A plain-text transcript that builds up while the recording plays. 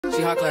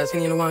she hot class,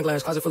 Henny in the wine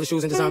glass, closet full of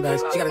shoes and design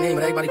bags. She got a name,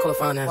 but everybody call her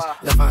fine ass.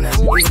 That fine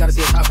ass. You gotta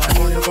see a top hat,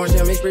 corn in the corn,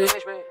 shell, mixed bread.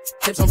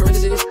 Hips on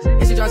parentheses,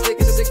 and she drives thick,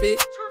 it's a 6 feet.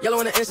 Yellow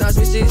on the inside,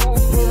 switch cheese. Boom,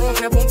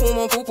 boom, boom,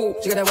 on poo poo.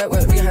 She got that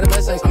wet, we can have the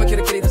best sex. I'm a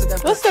kitty, that's a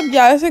death. What's up,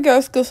 y'all? It's your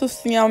girl,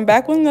 Skillsy. I'm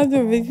back with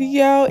another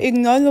video.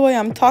 Ignore the way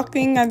I'm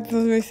talking. I just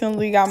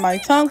recently got my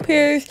tongue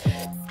pierced.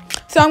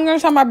 So I'm going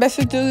to try my best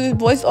to do this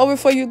voiceover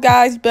for you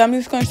guys, but I'm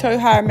just going to show you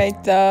how I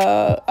make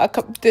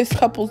this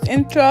couple's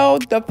intro.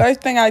 The first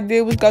thing I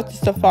did was go to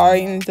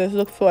Safari and just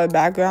look for a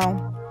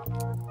background.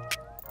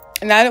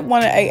 And I didn't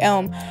want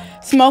a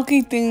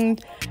smoky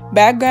themed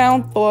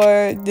background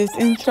for this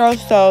intro,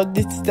 so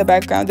this is the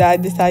background that I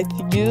decided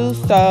to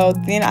use. So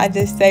then I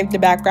just saved the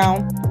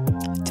background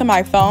to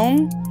my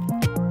phone.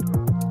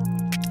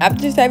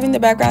 After saving the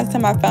background to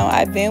my phone,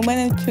 I then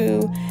went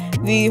into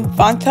the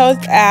Phonto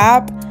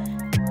app.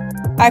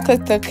 I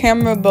clicked the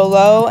camera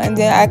below, and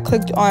then I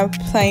clicked on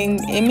plain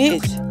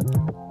image,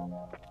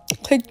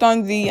 clicked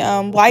on the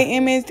white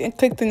image, and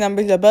clicked the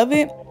numbers above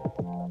it.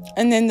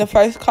 And then the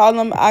first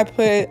column I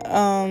put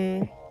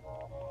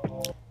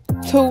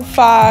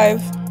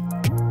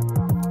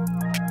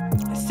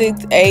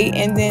 2568,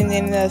 and then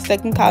in the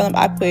second column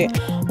I put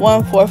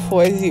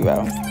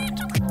 1440.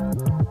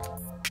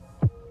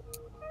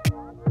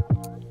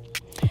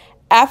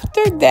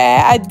 After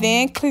that, I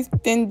then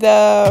clicked in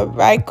the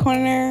right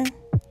corner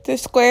the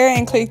square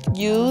and clicked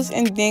use,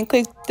 and then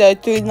clicked the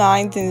 3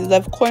 lines in the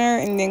left corner,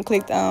 and then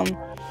clicked photo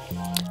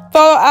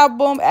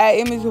album, add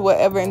image or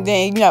whatever, and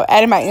then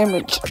added my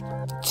image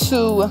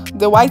to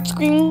the white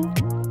screen,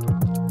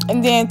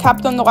 and then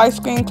tapped on the white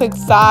screen, clicked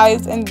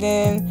size, and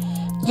then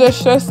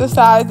just stretch the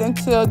size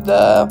until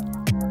the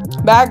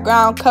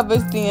background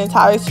covers the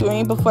entire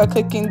screen before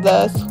clicking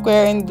the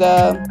square in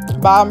the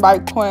bottom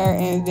right corner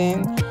and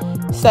then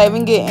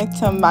saving it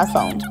into my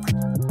phone.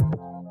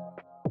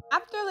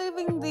 After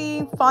leaving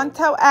the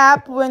Phonto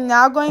app, we're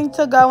now going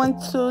to go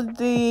into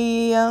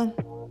the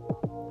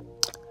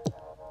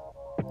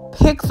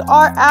Pics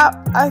Art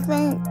app, I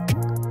think.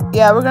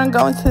 Yeah, we're going to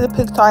go into the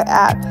Pics Art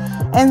app.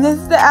 And this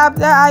is the app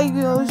that I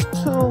use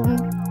to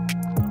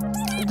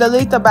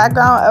delete the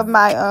background of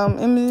my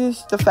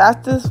images the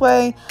fastest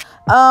way.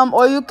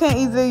 Or you can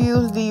either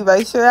use the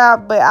eraser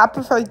app, but I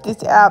prefer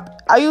this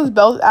app. I use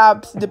both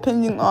apps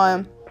depending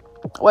on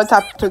what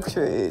type of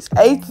picture it is.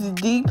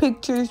 HD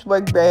pictures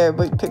work better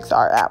with Pics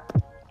Art app.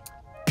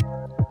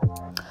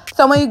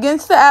 So when you get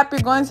into the app,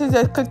 you're going to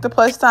just click the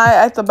plus sign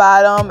at the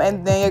bottom,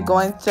 and then you're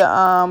going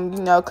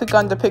to click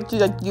on the picture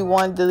that you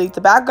want to delete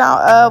the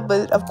background of.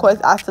 But of course,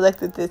 I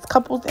selected this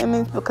couple's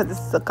image because this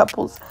is a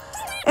couple's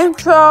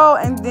intro.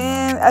 And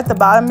then at the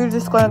bottom, you're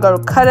just going to go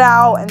to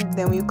cutout, and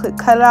then when you click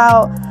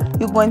cutout,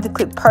 you're going to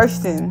click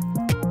person,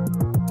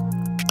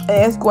 and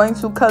it's going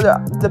to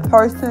color the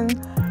person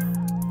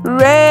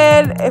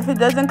red. If it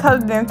doesn't color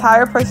the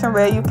entire person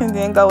red, you can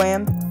then go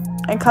in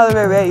and color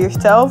it red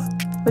yourself,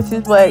 which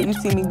is what you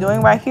see me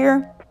doing right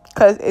here,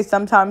 because it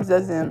sometimes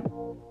doesn't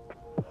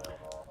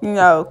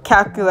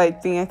calculate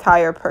the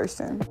entire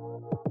person.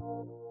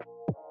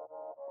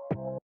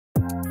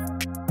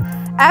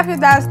 After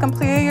that's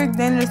completed, you're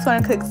then just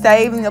going to click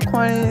save in the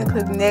corner, and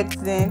click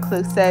next, then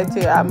click save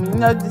to your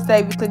album. To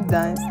save, you click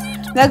done.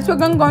 Next, we're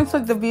going to go into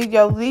the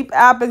Videoleap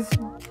app,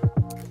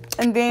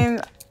 and then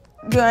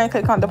you're going to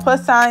click on the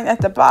plus sign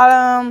at the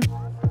bottom.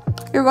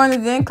 You're going to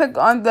then click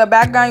on the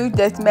background you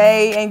just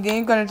made, and then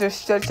you're going to just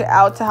stretch it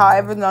out to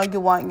however long you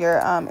want your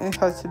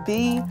intro to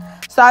be.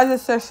 So I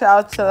just stretch it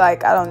out to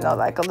like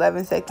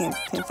 11 seconds,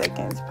 10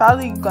 seconds.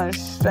 Probably going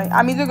to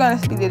I'm either going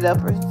to speed it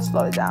up or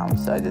slow it down.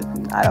 So I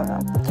don't know.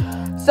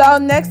 So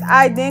next,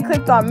 I then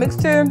clicked on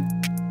mixture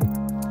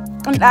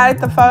and added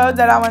the photo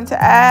that I want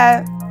to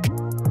add,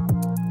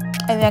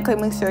 and then click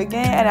mixture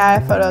again and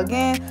add a photo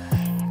again.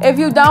 If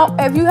you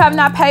have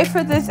not paid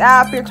for this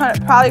app, you're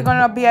probably going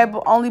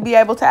to only be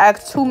able to add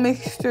 2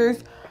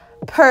 mixtures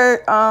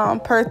per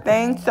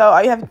thing. So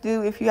all you have to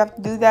do, if you have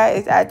to do that,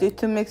 is add your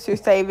 2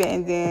 mixtures, save it,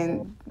 and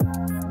then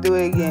do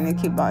it again and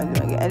keep on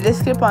doing it. And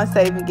just keep on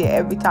saving it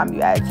every time you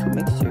add 2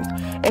 mixtures.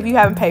 If you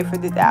haven't paid for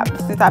this app,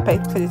 since I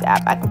paid for this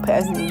app, I can put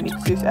as many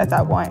mixtures as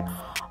I want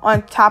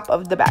on top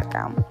of the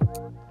background.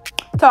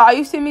 So all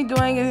you see me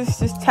doing is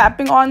just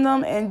tapping on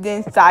them and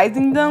then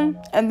sizing them,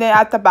 and then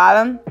at the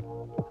bottom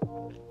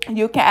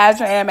you can add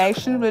your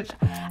animations, which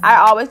I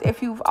always,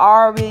 if you've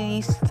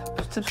already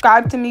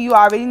subscribed to me, you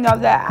already know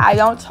that I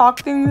don't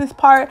talk during this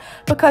part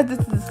because this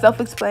is a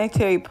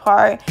self-explanatory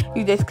part.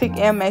 You just click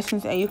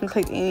animations, and you can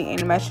click any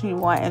animation you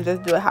want and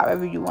just do it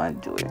however you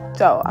want to do it.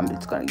 So I'm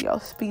just going to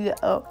speed it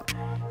up,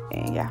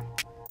 and yeah.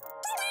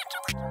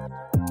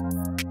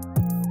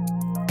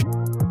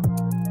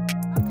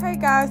 Okay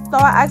guys, so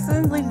I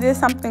accidentally did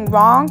something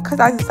wrong because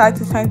I decided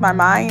to change my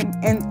mind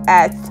and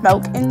add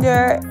smoke in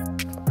there.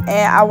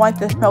 And I want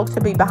the smoke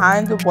to be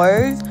behind the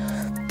words.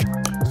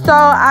 So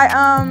I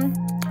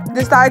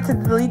decided to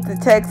delete the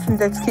text and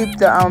just keep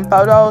the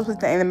photos with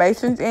the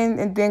animations in,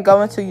 and then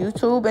go into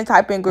YouTube and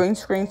type in green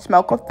screen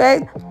smoke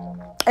effect.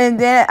 And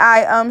then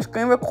I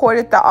screen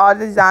recorded the All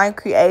Design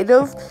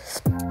Creative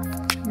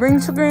green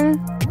screen.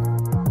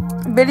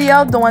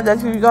 video, the one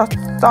that you just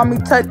saw me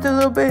touch a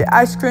little bit,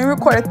 I screen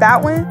recorded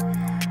that one.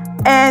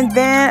 And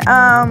then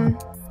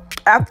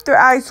after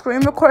I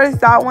screen recorded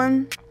that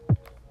one,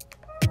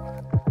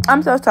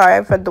 I'm so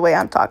sorry for the way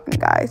I'm talking,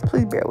 guys.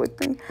 Please bear with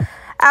me.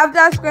 After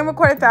I screen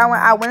recorded that one,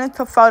 I went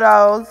into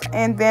photos,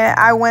 and then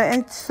I went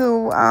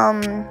into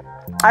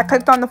I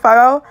clicked on the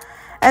photo,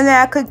 and then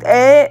I clicked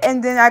edit,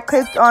 and then I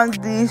clicked on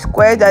the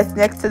square that's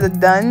next to the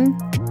done.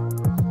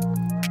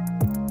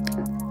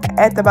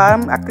 At the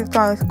bottom, I clicked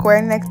on the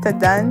square next to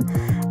done,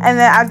 and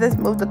then I just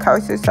moved the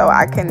cursor so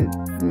I can,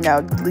 you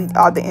know, delete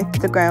all the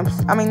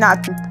Instagrams. I mean,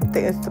 not the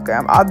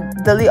Instagram. I'll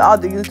delete all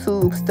the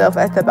YouTube stuff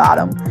at the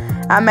bottom.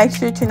 I make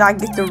sure to not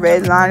get the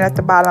red line at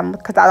the bottom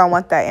because I don't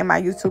want that in my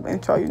YouTube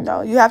intro. You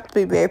know, you have to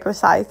be very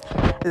precise.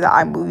 The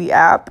iMovie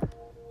app.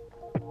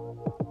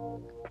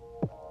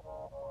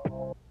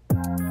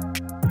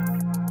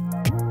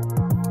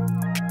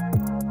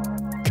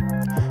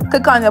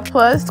 Click on the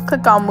plus.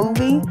 Click on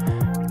movie.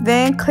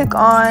 Then click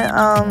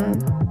on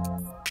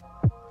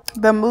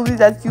the movie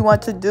that you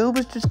want to do,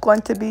 which is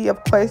going to be,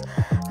 of course,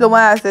 the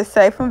one I just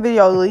say from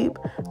Videoleap.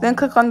 Then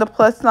click on the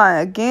plus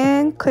line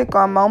again. Click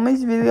on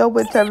moments, video,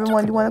 whichever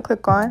one you want to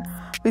click on.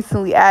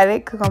 Recently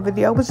added. Click on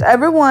video,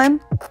 whichever one.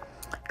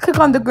 Click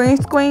on the green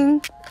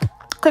screen.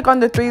 Click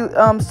on the three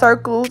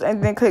circles,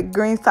 and then click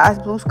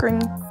green/blue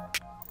screen.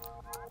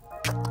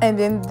 And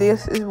then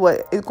this is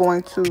what it's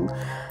going to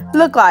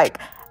look like.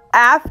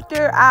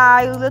 After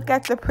I look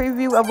at the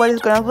preview of what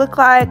it's going to look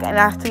like, and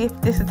I see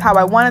if this is how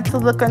I want it to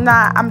look or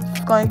not, I'm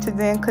just going to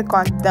then click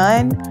on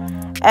done,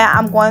 and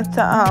I'm going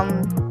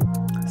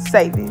to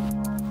save it.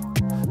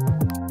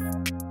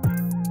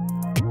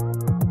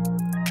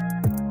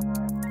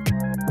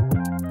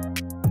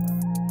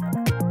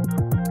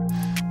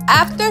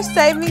 After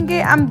saving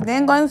it, I'm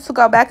then going to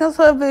go back into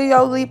the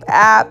Videoleap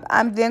app.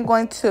 I'm then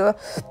going to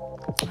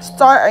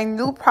start a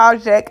new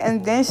project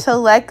and then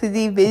select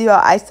the video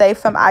I saved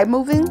from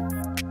iMovie.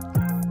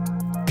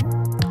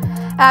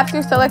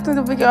 After selecting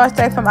the video I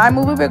saved from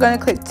iMovie, we're going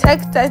to click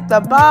text at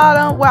the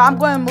bottom, where I'm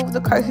going to move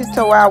the cursor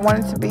to where I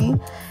want it to be.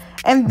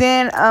 And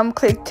then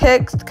click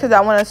text because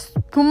I want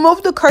to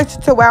move the cursor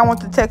to where I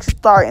want the text to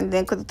start, and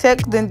then click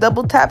text, then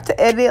double tap to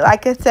edit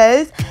like it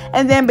says,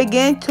 and then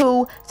begin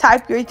to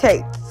type your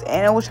text,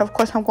 and which of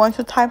course I'm going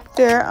to type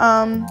their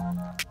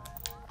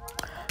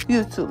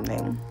YouTube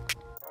name.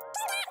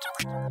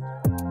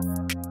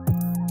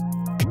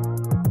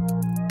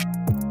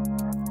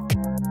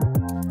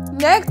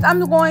 Next, I'm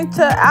going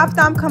to,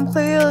 after I'm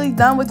completely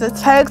done with the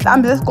text,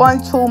 I'm just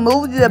going to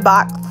move the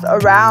box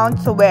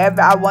around to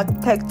wherever I want the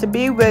text to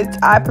be, which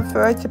I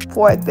prefer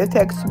for the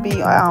text to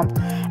be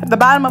at the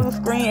bottom of the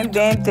screen, and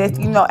then just,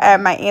 you know,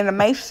 add my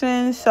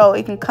animation so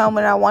it can come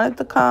when I want it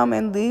to come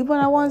and leave when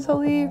I want it to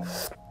leave.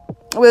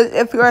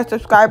 If you're a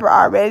subscriber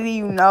already,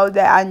 you know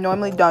that I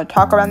normally don't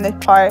talk around this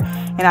part,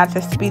 and I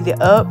just speed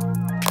it up.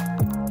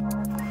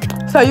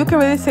 So you can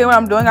really see what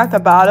I'm doing at the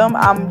bottom.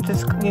 I'm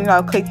just, you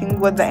know, clicking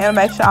with the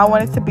animation I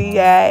want it to be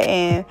at.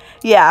 And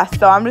yeah,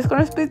 so I'm just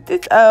going to speed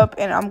this up,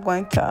 and I'm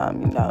going to,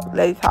 you know,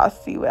 let y'all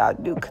see what I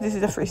do, because this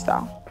is a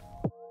freestyle.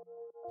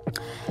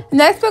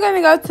 Next, we're going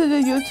to go to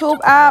the YouTube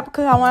app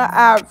because I want to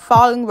add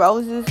falling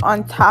roses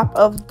on top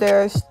of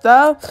their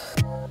stuff.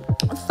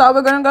 So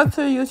we're going to go to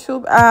the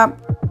YouTube app.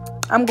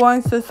 I'm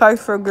going to search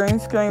for green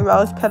screen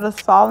rose petals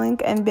falling,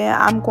 and then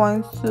I'm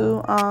going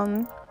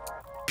to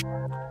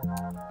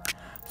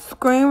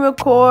screen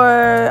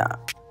record.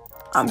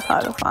 I'm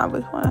trying to find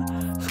which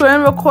one.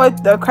 Screen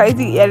record the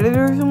crazy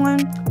editors one.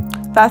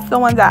 That's the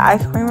one that I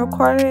screen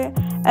recorded.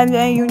 And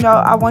then, you know,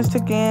 I once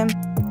again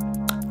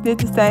did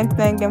the same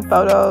thing in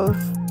photos.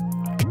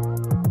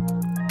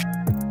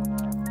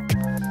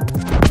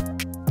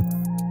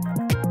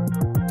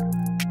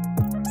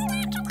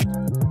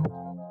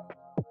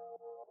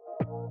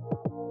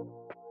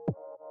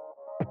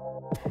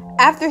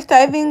 After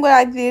saving what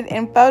I did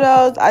in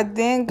photos, I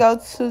then go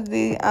to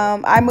the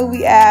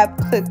iMovie app,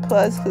 click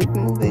plus, click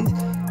movies,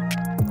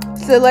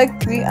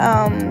 select the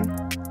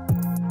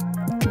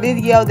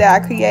video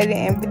that I created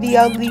in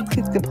Videoleap,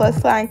 click the plus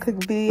sign, click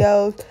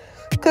videos,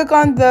 click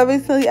on the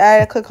recently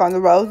added, click on the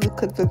roses,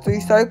 click the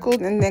three circles,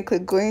 and then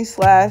click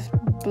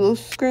green/blue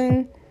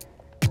screen,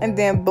 and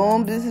then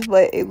boom, this is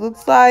what it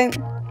looks like.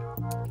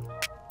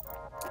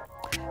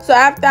 So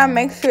after I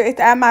make sure it's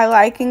at my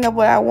liking of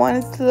what I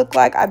want it to look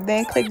like, I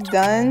then click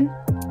done,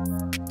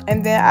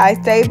 and then I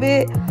save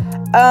it.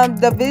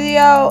 The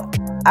video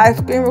I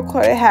screen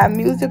recorded had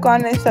music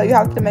on it, so you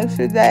have to make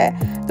sure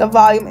that the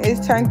volume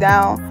is turned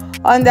down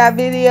on that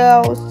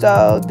video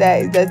so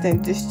that it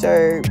doesn't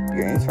disturb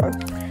your intro.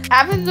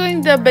 After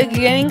doing the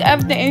beginning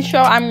of the intro,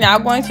 I'm now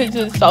going to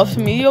do the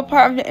social media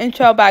part of the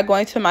intro by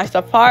going to my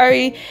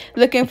Safari,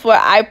 looking for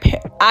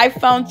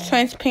iPhone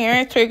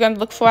transparent. So you're going to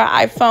look for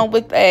an iPhone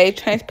with a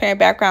transparent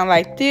background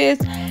like this,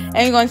 and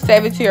you're going to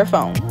save it to your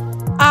phone.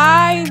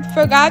 I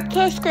forgot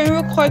to screen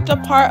record the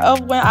part of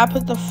when I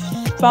put the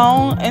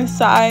phone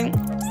inside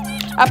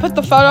I put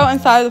the photo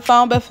inside the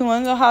phone, but if you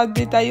want to know how I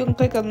did that, you can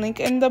click a link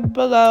in the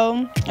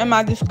below in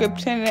my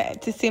description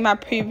to see my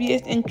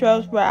previous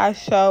intros where I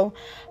show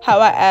how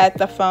I add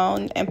the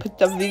phone and put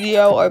the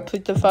video or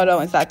put the photo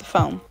inside the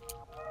phone.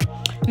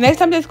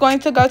 Next, I'm just going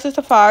to go to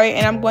Safari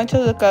and I'm going to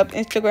look up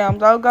Instagram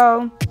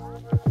logo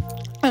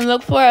and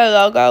look for a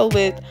logo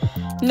with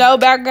no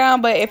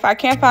background. But if I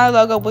can't find a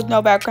logo with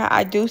no background,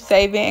 I do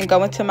save it and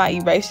go into my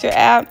eraser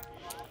app,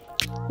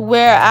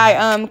 where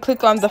I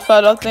click on the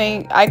photo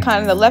thing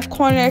icon in the left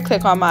corner,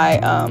 click on my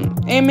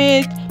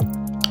image,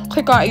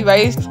 click on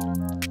erase,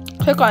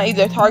 click on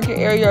either target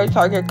area or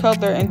target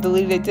color and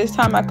delete it. This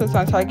time I clicked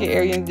on target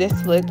area and just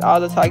select all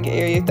the target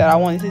areas that I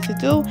wanted it to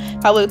do.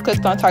 If I would have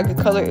clicked on target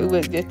color, it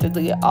would just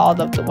delete all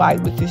of the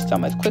white, which is so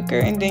much quicker,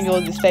 and then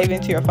you'll just save it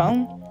into your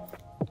phone.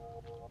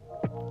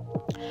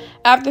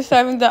 After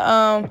saving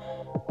the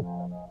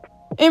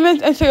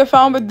image into your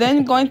phone, but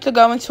then going to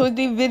go into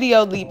the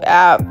Videoleap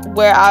app,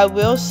 where I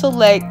will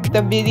select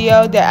the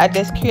video that I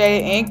just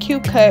created in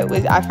CapCut,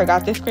 which I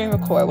forgot to screen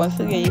record. Once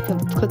again, you can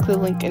click the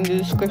link in the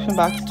description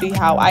box to see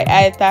how I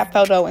added that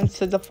photo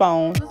into the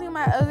phone. Using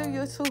my other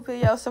YouTube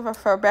videos to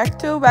refer back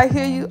to, right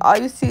here, all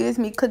you see is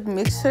me click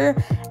mixture,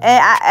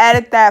 and I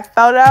added that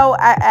photo.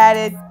 I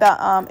added the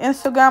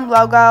Instagram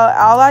logo.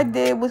 All I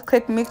did was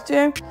click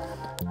mixture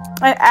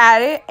and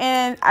add it,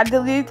 and I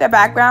deleted the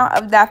background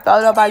of that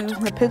photo by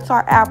using the Pics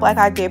Art app like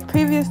I did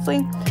previously.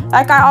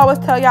 Like I always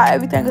tell y'all,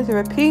 everything is a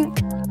repeat.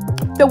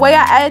 The way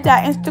I added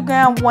that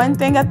Instagram one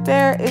thing up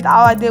there is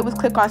all I did was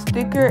click on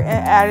sticker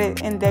and add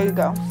it, and there you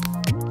go.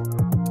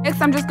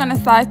 Next, I'm just going to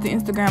size the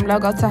Instagram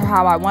logo to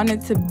how I want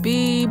it to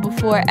be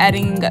before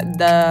adding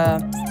the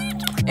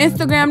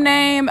Instagram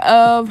name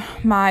of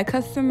my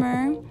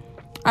customer.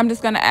 I'm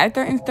just going to add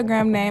their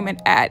Instagram name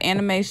and add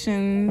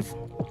animations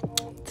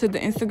to the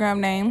Instagram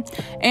name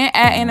and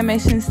add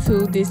animations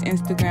to this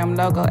Instagram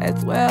logo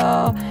as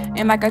well.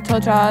 And like I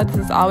told y'all, this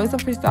is always a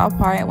freestyle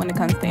part when it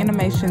comes to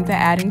animations and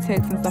adding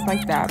text and stuff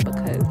like that,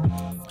 because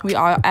we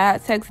all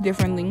add text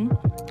differently,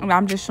 and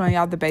I'm just showing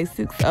y'all the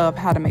basics of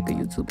how to make a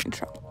YouTube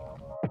intro.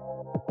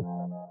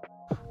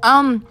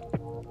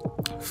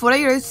 For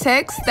your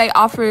text, they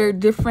offer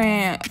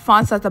different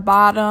fonts at the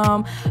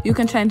bottom. You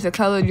can change the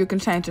color, you can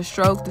change the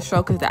stroke. The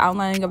stroke is the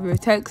outlining of your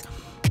text.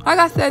 Like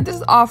I said, this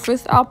is all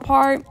freestyle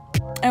part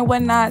and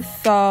whatnot,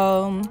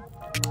 so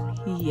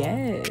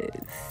yes,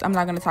 I'm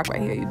not gonna talk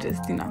right here. You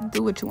just, you know,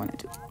 do what you want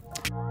to do.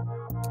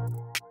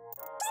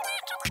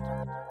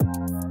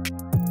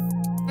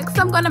 Next,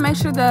 I'm gonna make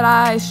sure that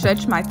I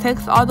stretch my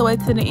text all the way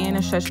to the end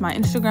and stretch my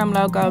Instagram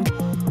logo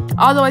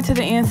all the way to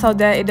the end, so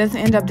that it doesn't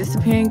end up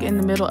disappearing in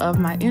the middle of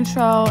my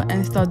intro,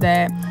 and so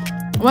that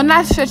when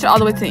I stretch it all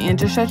the way to the end,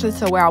 just stretch it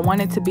to where I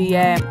want it to be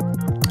at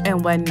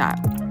and whatnot.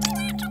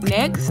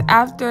 Next,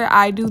 after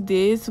I do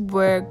this,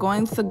 we're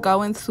going to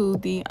go into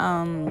the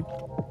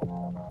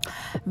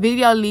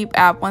Videoleap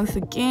app once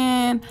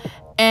again,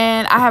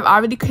 and I have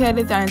already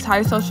created their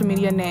entire social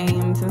media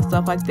names and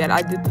stuff like that.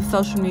 I did the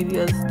social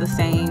medias the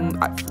same,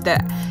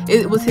 that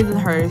it was his and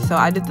hers, so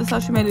I did the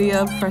social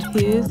media for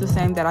his the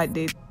same that I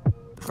did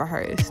for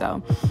hers.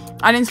 So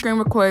I didn't screen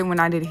record when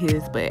I did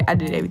his, but I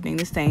did everything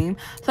the same.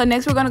 So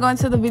next, we're going to go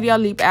into the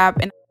Videoleap app,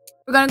 and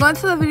we're going to go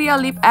into the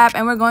Videoleap app,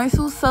 and we're going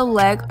to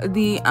select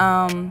the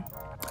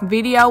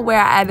video where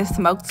I added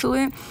smoke to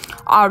it.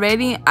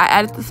 Already, I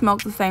added the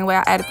smoke the same way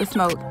I added the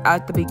smoke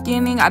at the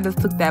beginning. I just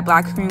took that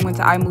black screen, went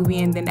to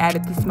iMovie, and then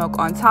added the smoke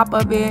on top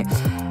of it.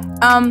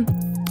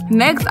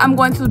 Next, I'm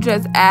going to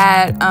just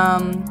add,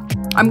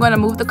 I'm going to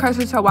move the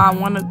cursor to where I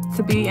want it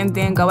to be, and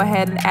then go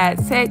ahead and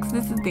add text.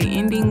 This is the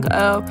ending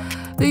of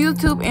the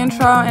YouTube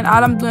intro, and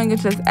all I'm doing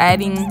is just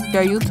adding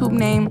their YouTube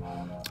name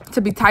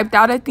to be typed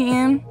out at the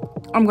end.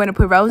 I'm going to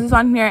put roses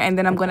on here, and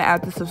then I'm going to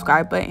add the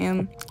subscribe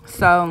button.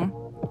 So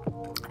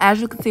as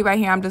you can see right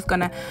here, I'm just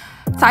going to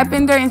type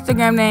in their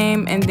Instagram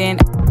name and then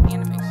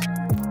animation.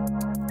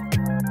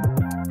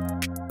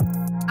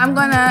 I'm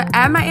going to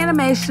add my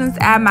animations,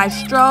 add my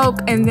stroke,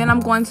 and then I'm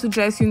going to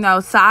just, you know,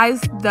 size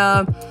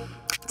the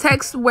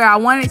text where I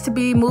want it to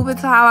be, move it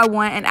to how I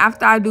want, and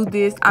after I do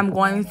this, I'm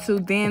going to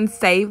then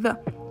save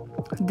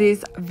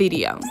this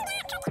video.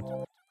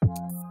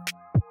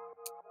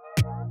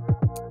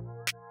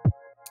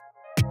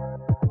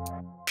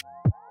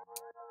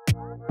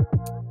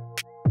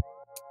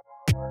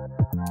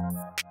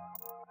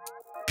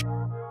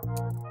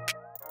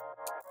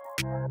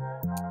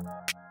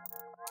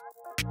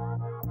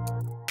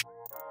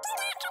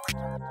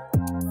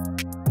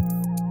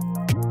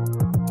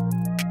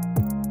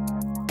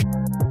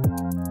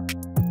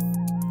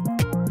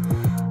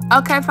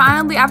 Okay,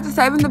 finally, after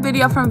saving the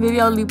video from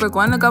Videoleap, we're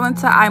going to go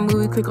into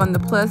iMovie, click on the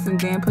plus, and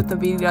then put the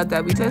video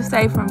that we just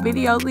saved from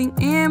Videoleap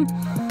in.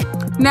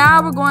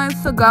 Now we're going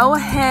to go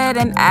ahead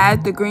and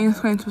add the green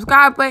screen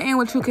subscribe button,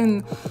 which you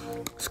can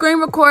screen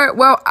record.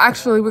 Well,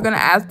 actually, we're going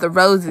to add the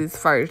roses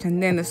first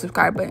and then the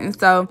subscribe button.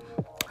 So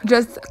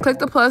just click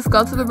the plus,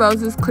 go to the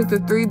roses, click the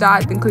three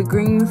dots, then click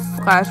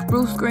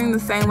green/blue screen the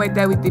same way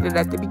that we did it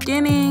at the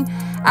beginning.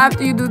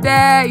 After you do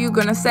that, you're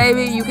going to save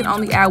it. You can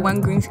only add one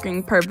green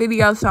screen per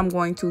video, so I'm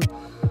going to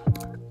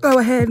go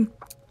ahead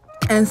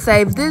and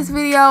save this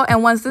video.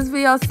 And once this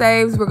video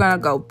saves, we're gonna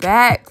go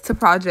back to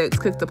projects,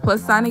 click the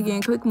plus sign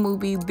again, click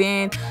movie,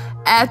 then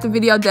add the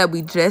video that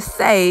we just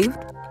saved.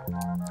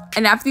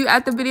 And after you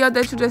add the video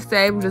that you just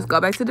saved, just go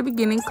back to the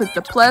beginning, click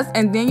the plus,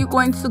 and then you're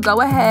going to go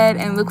ahead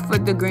and look for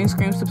the green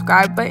screen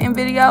subscribe button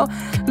video.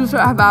 You should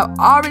have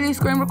already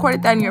screen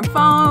recorded that in your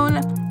phone.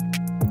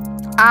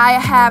 I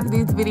have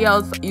these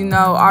videos, you know,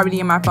 already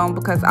in my phone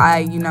because I,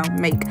 you know,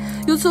 make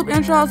YouTube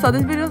intros. So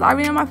this video is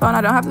already on my phone.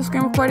 I don't have to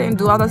screen record it and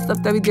do all the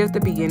stuff that we did at the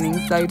beginning.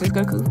 So you're just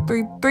going to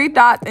click three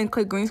dots and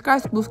click green screen,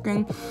 blue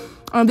screen.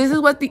 This is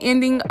what the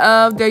ending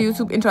of their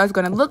YouTube intro is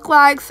going to look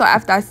like. So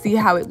after I see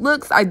how it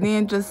looks, I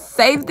then just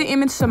save the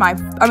image to my,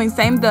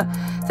 save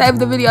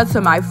the video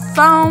to my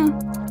phone.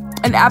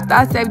 And after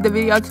I save the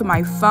video to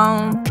my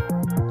phone,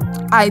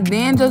 I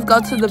then just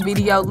go to the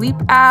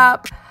Videoleap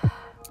app.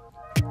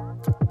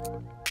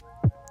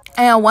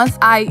 And once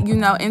I, you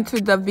know,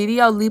 enter the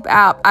Videoleap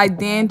app, I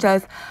then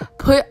just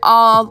put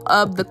all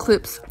of the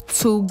clips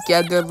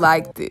together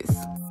like this.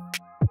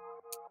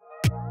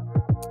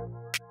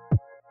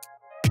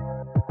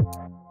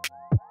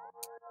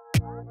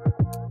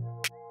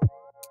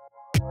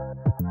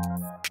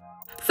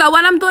 So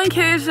what I'm doing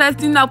here is just,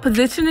 you know,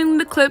 positioning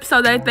the clips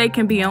so that they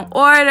can be in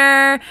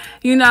order.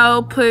 You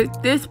know,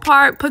 put this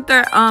part, put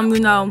their, you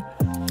know,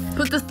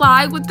 put the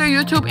slide with their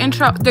YouTube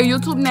intro, their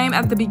YouTube name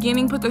at the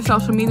beginning, put their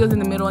social medias in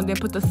the middle, and then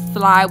put the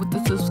slide with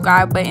the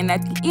subscribe button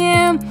at the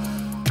end.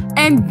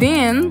 And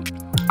then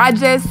I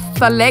just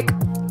select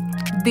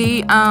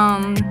the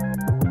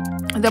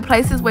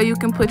places where you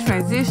can put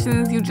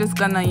transitions. You're just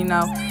gonna, you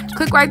know,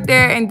 click right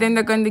there, and then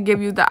they're going to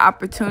give you the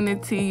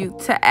opportunity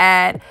to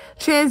add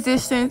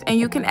transitions, and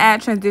you can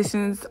add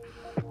transitions,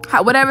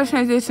 whatever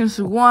transitions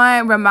you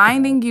want,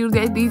 reminding you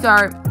that these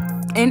are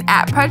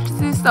in-app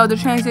purchases. So the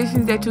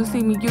transitions that you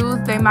see me use,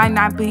 they might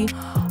not be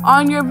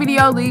on your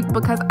Videoleap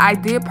because I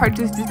did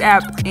purchase this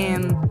app,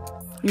 and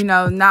you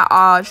know, not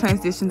all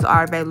transitions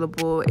are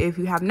available if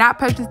you have not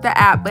purchased the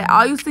app. But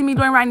all you see me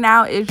doing right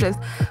now is just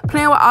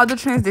playing with all the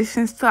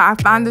transitions till I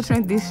find the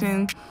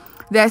transition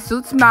that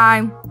suits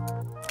my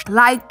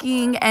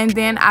liking. And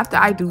then after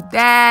I do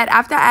that,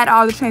 after I add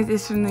all the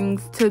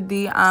transitionings to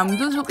the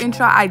YouTube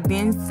intro, I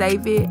then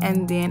save it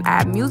and then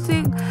add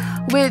music,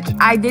 which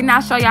I did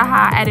not show y'all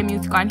how I added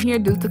music on here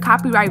due to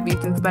copyright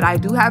reasons, but I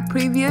do have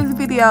previous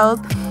videos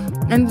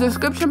in the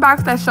description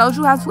box that shows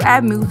you how to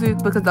add music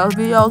because those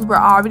videos were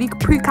already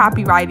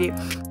pre-copyrighted.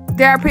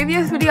 There are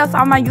previous videos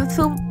on my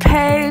YouTube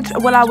page.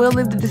 Well, I will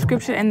leave the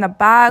description in the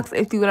box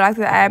if you would like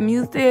to add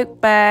music,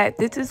 but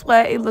this is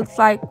what it looks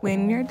like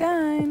when you're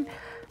done.